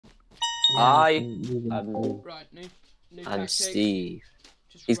I Right, new am tactic. Steve.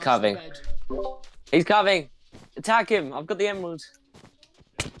 Just He's rush coming. to bed. He's coming. Attack him. I've got the emerald.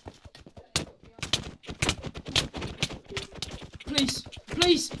 Please,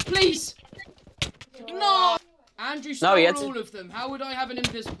 please, please! No! Andrew stole he had to- all of them. How would I have an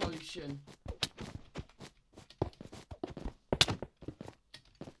invis potion?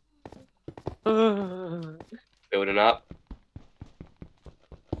 Building up.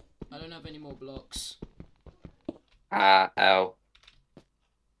 I don't have any more blocks. Ow.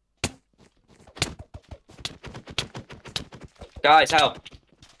 Guys, help!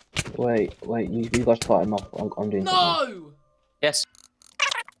 Wait, you guys fight him off. I'm doing something. No! Yes.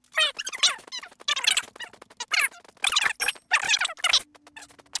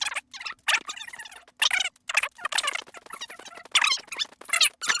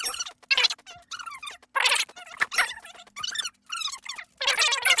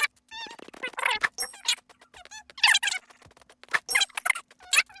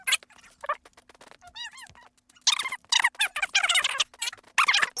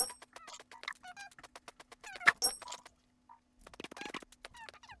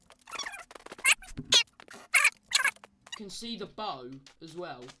 Can see the bow as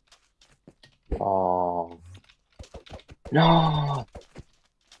well. Oh. No!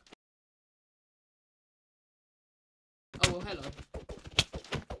 Oh, well, hello.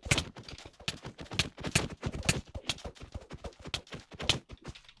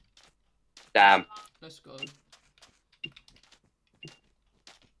 Damn. Let's go.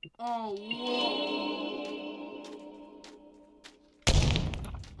 Oh, whoa.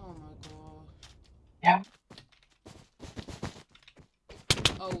 Oh my god. Yeah.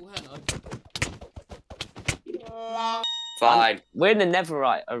 Oh, hello. Fine. We're in the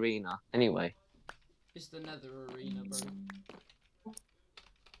Netherite arena, anyway. It's the nether arena, bro. Come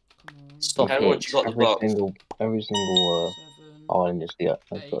on. Stop How it. much you got the box? Every single 7. oh, and just the I've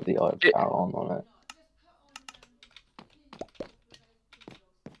Eight. got the art on it.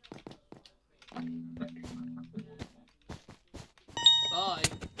 Bye.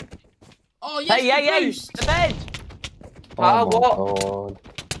 Oh, yes, Hey, the hey, boost! the bed! Oh Ah, my what? god.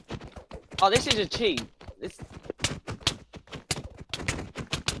 Oh, this is a cheat. This...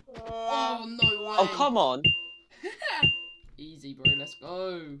 Oh, no way. Oh, come on. Easy, bro. Let's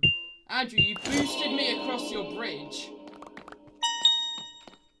go. Andrew, you boosted me across your bridge.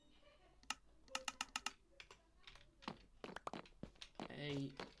 Hey,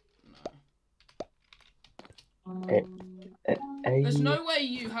 no. There's no way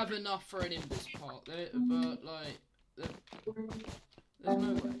you have enough for an invis part, but like, there's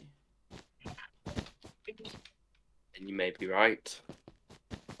no way. And you may be right.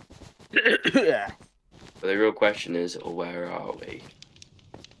 Yeah. But the real question is, where are we?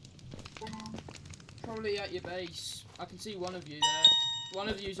 Probably at your base. I can see one of you there. One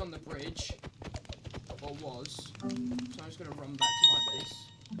of you's on the bridge. Or was. So I'm just gonna run back to my base.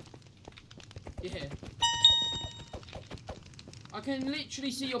 You're here. I can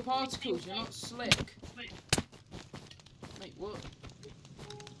literally see your particles. You're not slick. Mate, what?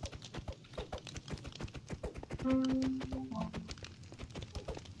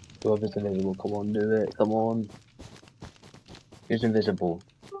 Whoever's invisible, come on, do it, come on. Who's invisible?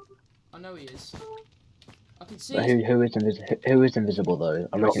 I know he is. I can see. But who is invisible though?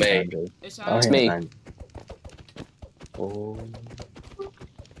 I Not reckon me. it's Andrew. It's Oh, It's Andrew. me. man. Oh.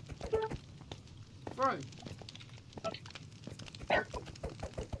 Bro.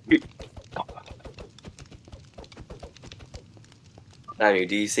 Samuel,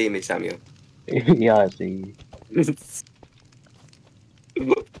 do you see me, Samuel? Yeah, I see.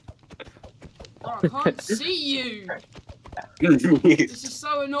 Bro, I can't see you. This is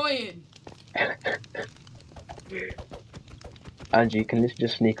so annoying. Andrew, you can literally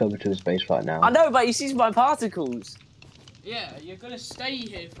just sneak over to his base right now. I know, but he sees my particles. Yeah, you're gonna stay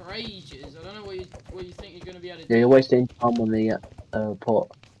here for ages. I don't know what you think you're gonna be able to do. Yeah, you're wasting time on the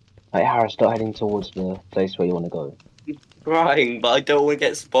pot. Hey, Harris, start heading towards the place where you want to go. Crying, but I don't want to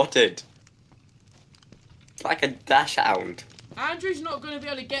get spotted. It's like a dash hound. Andrew's not gonna be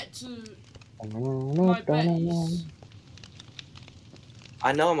able to get to my base.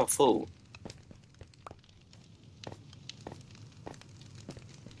 I know I'm a fool.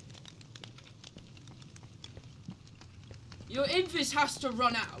 Your invis has to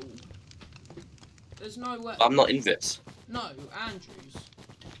run out. There's no way. I'm not invis. No, Andrew's.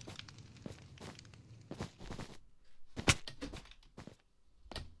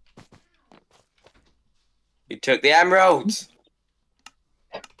 You took the emeralds.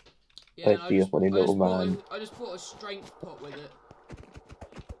 Yeah, Thank you, funny little man. I just bought a strength pot with it.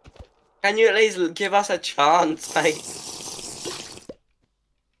 Can you at least give us a chance, mate?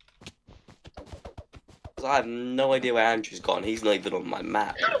 'Cause I have no idea where Andrew's gone. He's not even on my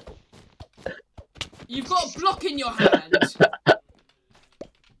map. You've got a block in your hand.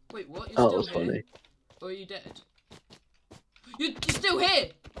 Wait, what? You're Oh, still that's here? funny. Or are you dead? You're still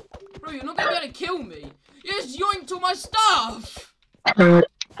here! Bro, you're not gonna be able to kill me. You just yoinked all my stuff!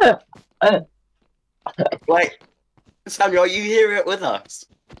 Wait, Samuel, are you here with us?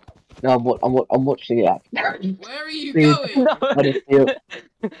 No, I'm watching it. Where are you Please. going? No. I just feel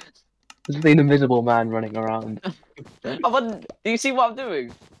there's an invisible man running around. Do you see what I'm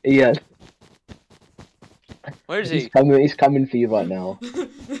doing? Yeah, Where is he's he? coming. He's coming for you right now.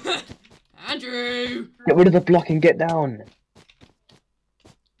 Andrew! Get rid of the block and get down.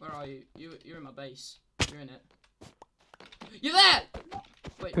 Where are you? You're in my base. You're in it. You're there!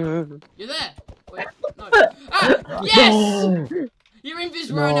 Wait, no. You're there! Wait, no. Ah! Yes! No! Your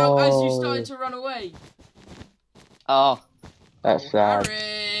invis ran out as you No. started to run away. Oh, That's sad.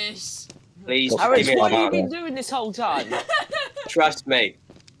 Harris! Please, Harris, give me a what have you chance. been doing this whole time? Trust me.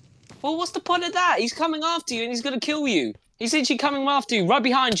 Well, what's the point of that? He's coming after you and he's gonna kill you. He's literally coming after you, right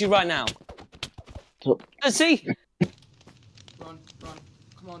behind you right now. Stop. Let's see. Run,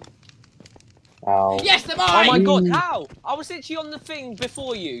 come on. Ow. Yes, they're Oh my mine! god, how? I was literally on the thing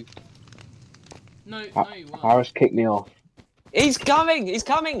before you. No, you weren't. Harris kicked me off. He's coming, he's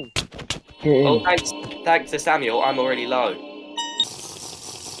coming. Get in. Oh, thanks to Samuel, I'm already low.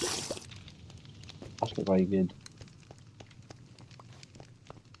 That's not very good.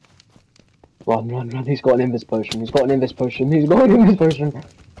 Run. He's got an invis potion. He's got an invis potion.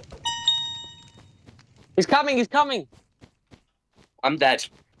 He's coming. I'm dead.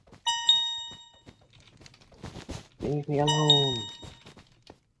 Leave me alone.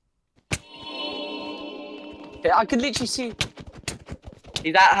 Yeah, I could literally see.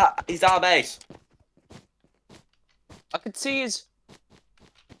 He's our base. I could see his.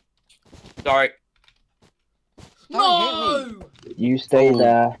 Sorry. Don't No! You stay Oh.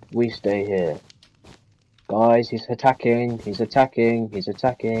 there. We stay here. Guys, he's attacking.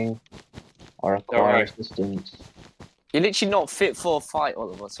 I require Alright. assistance. You're literally not fit for a fight,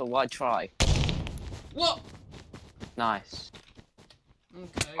 Oliver. So why try? What? Nice.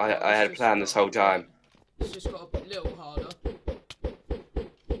 Okay. I well, had a it's plan just this whole time. It's just got a little harder.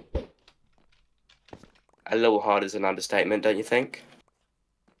 A little hard is an understatement, don't you think?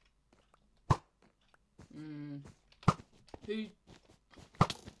 Who?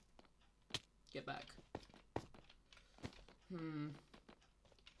 Get back.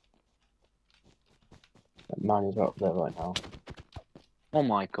 That man is up there right now. Oh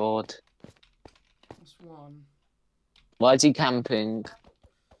my god. That's one. Why is he camping?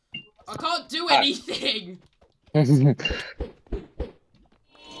 I can't do anything!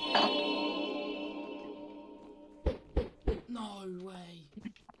 No way.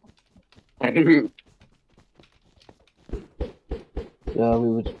 Yeah, we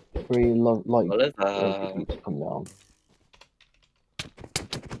would really like Oliver. to come down.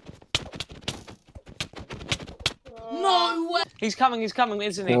 No way! He's coming,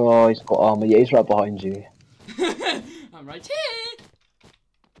 isn't he? Oh, he's got armor. Yeah, he's right behind you. I'm right here!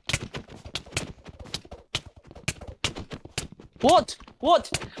 What?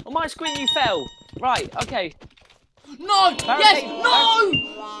 On my screen you fell. Right, okay. No! Yes! Barricade. No!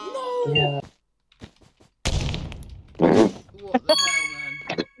 No! Yeah. What the hell,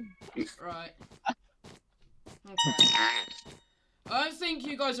 man? Right. Okay. I don't think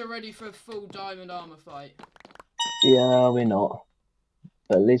you guys are ready for a full diamond armor fight. Yeah, we're not.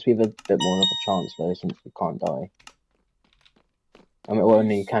 But at least we have a bit more of a chance though, since we can't die. I mean, well,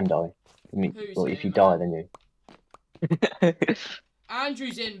 only you can die. I mean, Who's well, if here, you die, man? then you.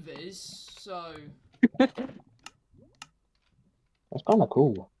 Andrew's invis, so... That's kind of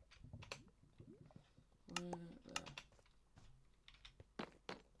cool.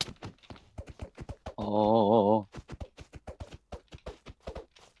 Oh.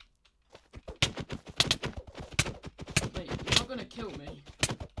 Wait, you're not gonna kill me.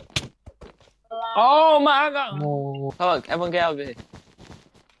 Oh my god. No. Come on, everyone get over here.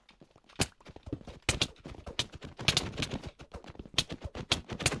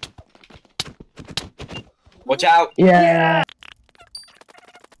 Watch out! Yeah.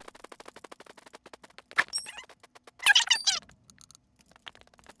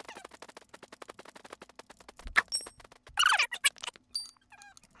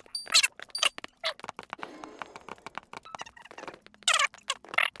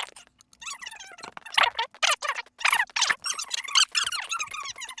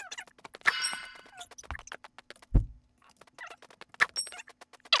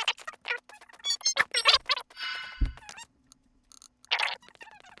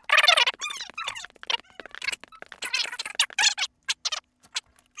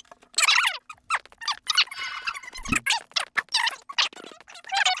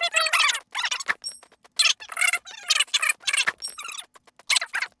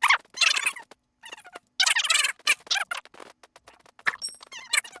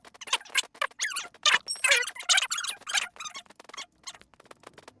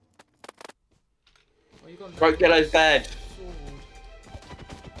 you got Broke Yellow's bed. sword.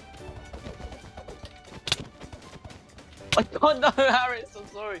 I don't know, Harris. I'm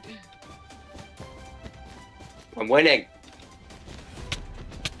sorry. I'm winning.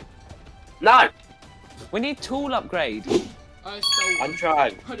 No! We need tool upgrade. I stole I'm one.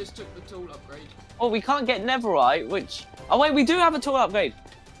 trying. I just took the tool upgrade. Oh, we can't get netherite, which... Oh, wait, we do have a tool upgrade.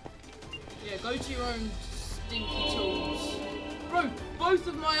 Yeah, go to your own stinky tools. Bro, both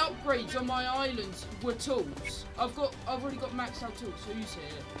of my upgrades on my islands were tools. I've already got maxed out tools. Who's here?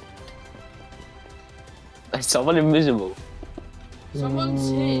 There's someone invisible. Someone's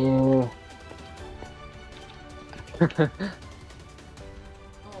here. Oh my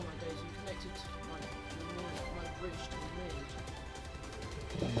days, you connected my bridge to the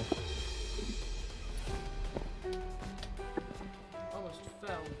mid. Almost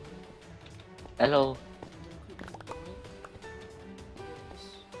fell. Hello.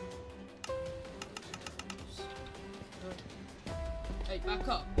 Hey, back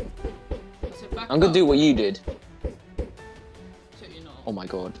up. I said back I'm gonna up. do what you did. So you're not. Oh my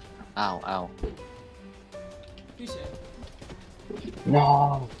god. Ow, ow. Who's here?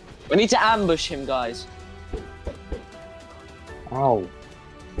 No. We need to ambush him, guys. Ow.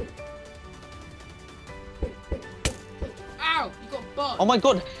 Ow! You got bugged. Oh my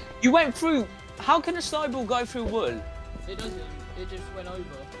god. You went through... How can a snowball go through wool? It doesn't. It just went over.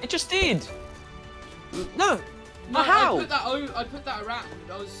 It just did. No. No, how? I put that around.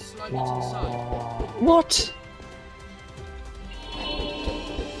 I was sliding to the side. No. What?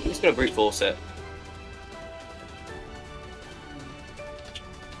 I'm just gonna brute force it.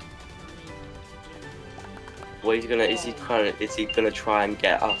 What is he gonna? Is he gonna try and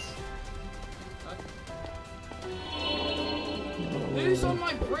get us? Who's on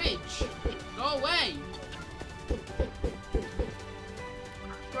my bridge? Go away!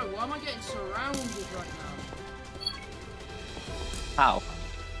 Bro, why am I getting surrounded right now? How?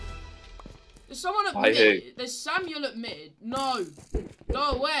 There's someone at By mid. who? There's Samuel at mid. No! Go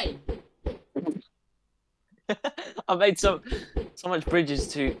away! I made so much bridges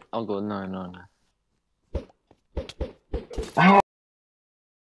to... Oh god, no, no, no. Ow.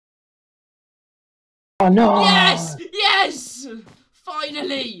 Oh no. Yes! Yes!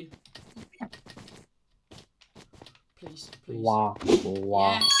 Finally! Please, please. Wow.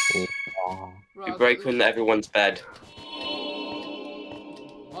 Wow. Yes. Wow. Right, You're I've got breaking this- everyone's bed.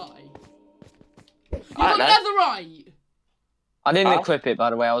 Why? You've I got don't know. netherite! I didn't Huh? equip it, by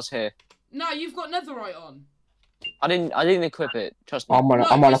the way. I was here. No, you've got netherite on. I didn't equip it. Trust me. I'm No,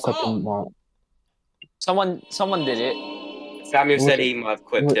 on a it's couple. on. No. Someone did it. Samuel Was said it- he might have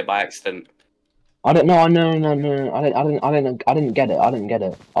equipped it by accident. I don't know. No. I didn't get it. I didn't get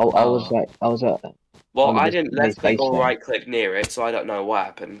it. I was Oh. like, I was at. Well, Oh, I this didn't nice left click base or there. right click near it, so I don't know what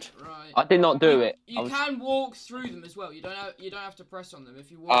happened. Right. I did not do it. I You was- can walk through them as well. You don't have to press on them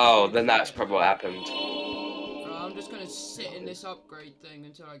if you walk. Oh, through then them, that's you probably what happened. Right, I'm just gonna sit in this upgrade thing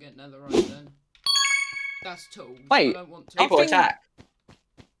until I get netherite. Then. That's tools. Wait, I don't want People think- attack.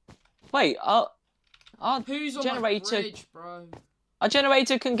 Wait, our Who's on generator- my bridge, bro?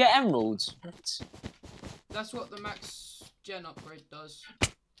 generator can get emeralds. That's what the max gen upgrade does.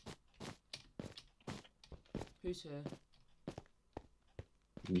 Who's here?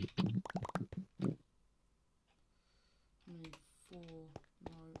 Need 4.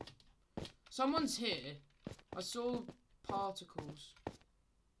 No. Someone's here. I saw particles.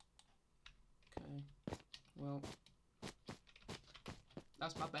 Okay. Well.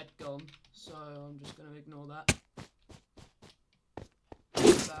 That's my bed gone, so I'm just gonna ignore that.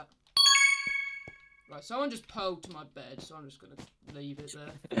 That. Right, someone just pearled to my bed, so I'm just gonna leave it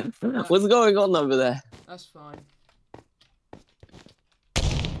there. What's going on over there? That's fine.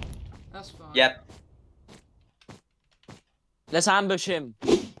 That's fine. Yep. Let's ambush him.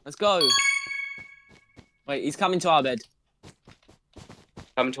 Let's go. Wait, he's coming to our bed.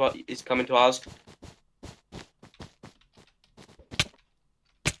 He's coming to ours.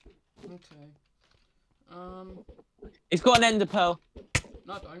 Okay. He's got an ender pearl.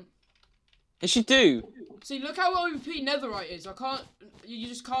 No, I don't. Yes, you do. See, look how OP netherite is. I can't. You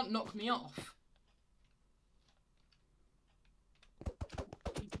just can't knock me off.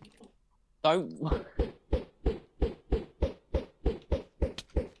 Don't.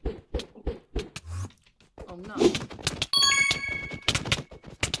 Oh no.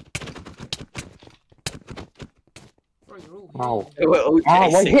 Bro, you're all here. Ow. We're all Ow, why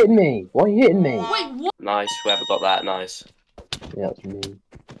you chasing. hitting me? Why you hitting me? Wait, what? Nice, whoever got that, nice. Yeah, that's me.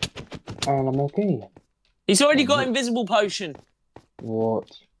 And I'm okay. He's already got invisible potion. What?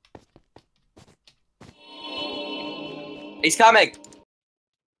 He's coming!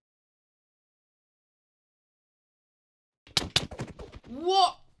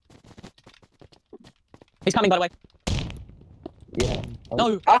 What? He's coming, by the way. Yeah.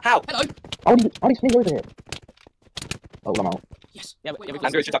 No. How? Hello. How do you sneak over here? Oh, I'm out. Yes. Yeah, Wait, yeah, hold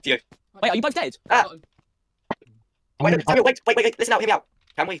Andrew, on. it's just up to you. Wait, are you both dead? Ah. Got him. Wait, no, Samuel, wait. Listen out, hear me out.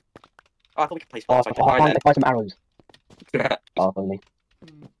 Can we? Oh, I thought we could play Oh, sports. Fine then. find some arrows. Oh, if only.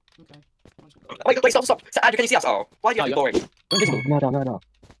 Okay. Wait, stop. Andrew, can you see us? Oh, why are you Oh, acting boring? We're invisible. Murder.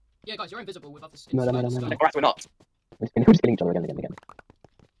 Yeah, guys, you're invisible with other skins. No. Alright, we're not. We're just killing each other again. Okay.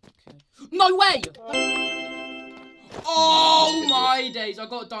 No way! Oh my days! I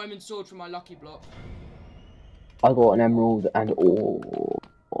got a diamond sword from my lucky block. I got an emerald and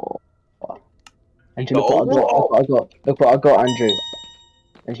And look what I got. Look what I got, Andrew.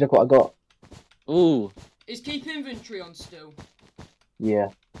 And look what I got. Ooh. Is keep inventory on still? Yeah.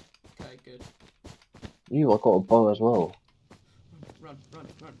 Okay, good. I got a bow as well. Run.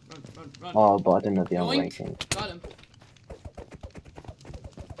 Oh, but I didn't know the armor Yoink. ranking. Got him.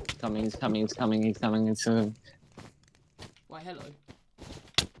 He's coming. Why, hello.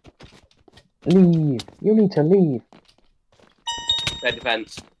 Leave! You need to leave! Their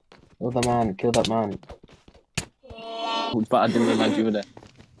defense. Kill the man, kill that man. But I didn't realize you were there.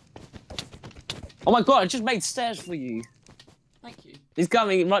 Oh my god, I just made stairs for you. Thank you. He's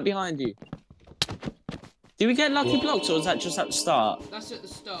coming right behind you. Do we get lucky blocks or is that just at the start? That's at the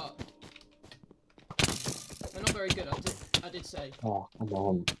start. We're not very good, I did say. Oh, come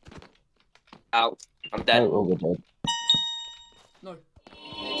on. Out. I'm dead. Oh, we're dead. No.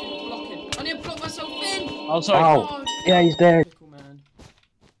 I need to block him. I need to block myself in! Oh, sorry. Ow. Oh, Yeah, he's dead. typical man.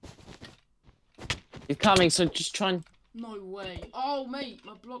 He's coming, so just try and... No way. Oh, mate,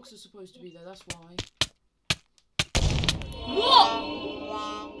 my blocks are supposed to be there, that's why.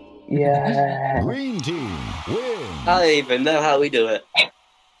 What? Yeah. Green team win. I don't even know how we do it.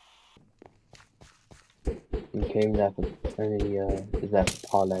 You came there for only, is that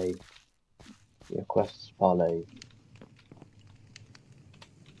parlay? Your quests parlay.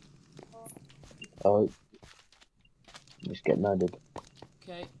 Oh. Just get murdered.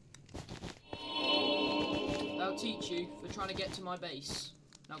 Okay. That'll teach you for trying to get to my base.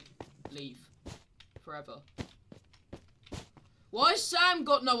 Now, leave. Forever. Why has Sam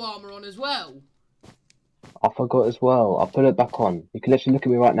got no armor on as well? I forgot as well. I put it back on. You can literally look at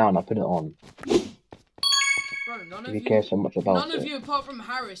me right now and I put it on. Bro, none If of you care so much about none it. of you apart from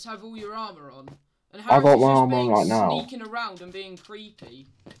Harris have all your armor on. And I Harris got is my just armor on being right now. sneaking around and being creepy.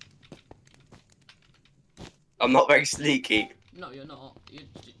 I'm not very sneaky. No, you're not.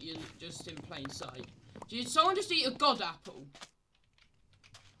 You're just in plain sight. Did someone just eat a god apple?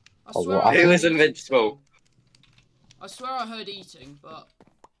 I Oh, swear what I apple? heard Who is eating invincible? still. I swear I heard eating, but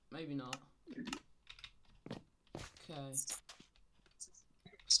maybe not. Okay.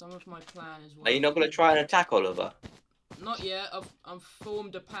 Some of my plan is. Are you not going to try and attack Oliver? Not yet. I've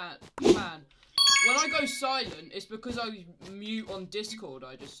formed a plan. When I go silent, it's because I mute on Discord.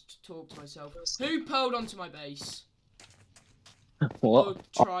 I just talk to myself. Who pearled onto my base? What?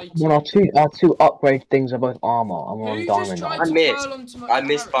 Or tried to. Well, our two upgrade things are both armor. I'm on Who just diamond tried armor. to I missed. pearl onto my? I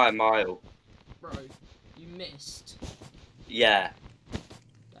missed Harris? by a mile. Bro, you missed. Yeah.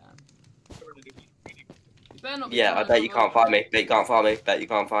 Damn. You better not be Yeah, I trying bet to you come can't over. find me. Bet you can't find me. Bet you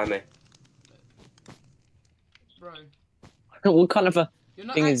can't find me. Bro, What kind of a... you're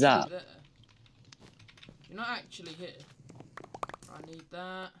not Thing actually is that? there. You're not actually here. I need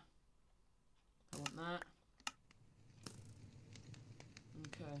that. I want that.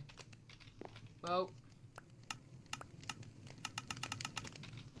 Okay. Well.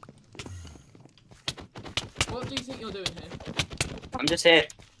 What do you think you're doing here? I'm just here.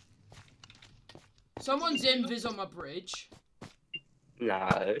 Someone's invis on my bridge.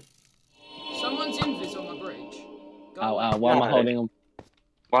 No. Someone's invis on my bridge. Go Ow, away. ow, why am I No. holding him?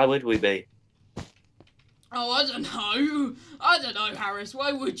 Why would we be? Oh, I don't know. I don't know, Harris.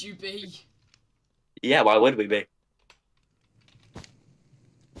 Why would you be? Yeah, why would we be?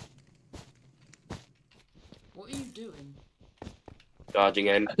 What are you doing? Charging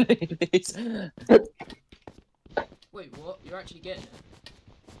in. Wait, what? You're actually getting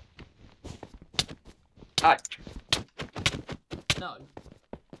it? Hi. No.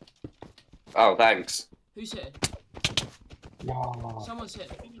 Oh, thanks. Who's here? No. Someone's here.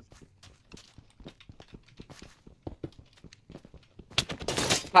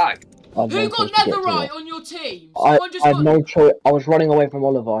 Hi. I had Who no got choice to get to netherite it. on your team? I Someone just had got... no choice. I was running away from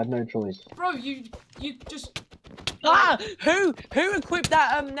Oliver. I had no choice. Bro, you just... Ah! Who equipped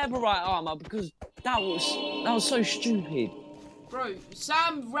that netherite armor? Because that was so stupid. Bro,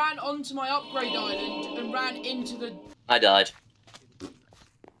 Sam ran onto my upgrade island and ran into the... I died.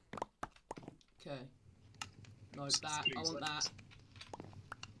 Okay. No, that. I want that.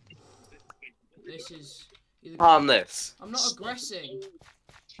 This is. Harmless. I'm not aggressing.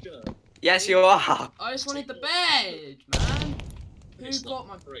 Yes, you are. I just wanted the bed, man. Who got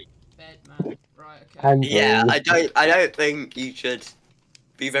my bed, man? Right, okay. And Yeah, I don't think you should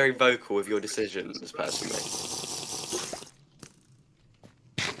be very vocal with your decisions, personally.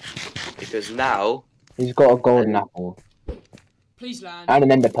 Because now, he's got a golden apple. Please land. And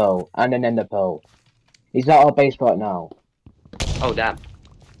an ender pearl. And an ender pearl. He's at our base right now. oh damn.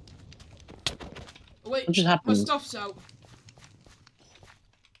 Oh, wait, What just my happened? stuff's out.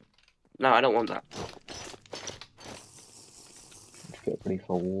 No, I don't want that. Let's get ready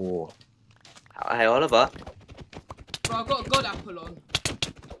for war. Hey, Oliver, Bro, I've got a god apple on.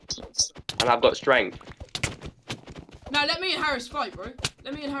 and I've got strength. No, let me and Harris fight, bro.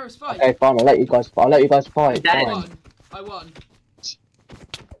 Let me and Harris fight. Okay, fine. I'll let you guys fight. Dead. I Fine. won. I won.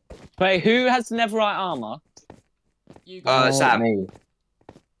 Wait, who has netherite armor? You guys. Sam. Me.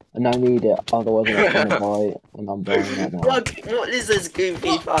 And I need it. Otherwise, I'm gonna die. And I'm dying right now. What is this goofy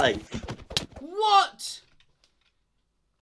What? fight? What?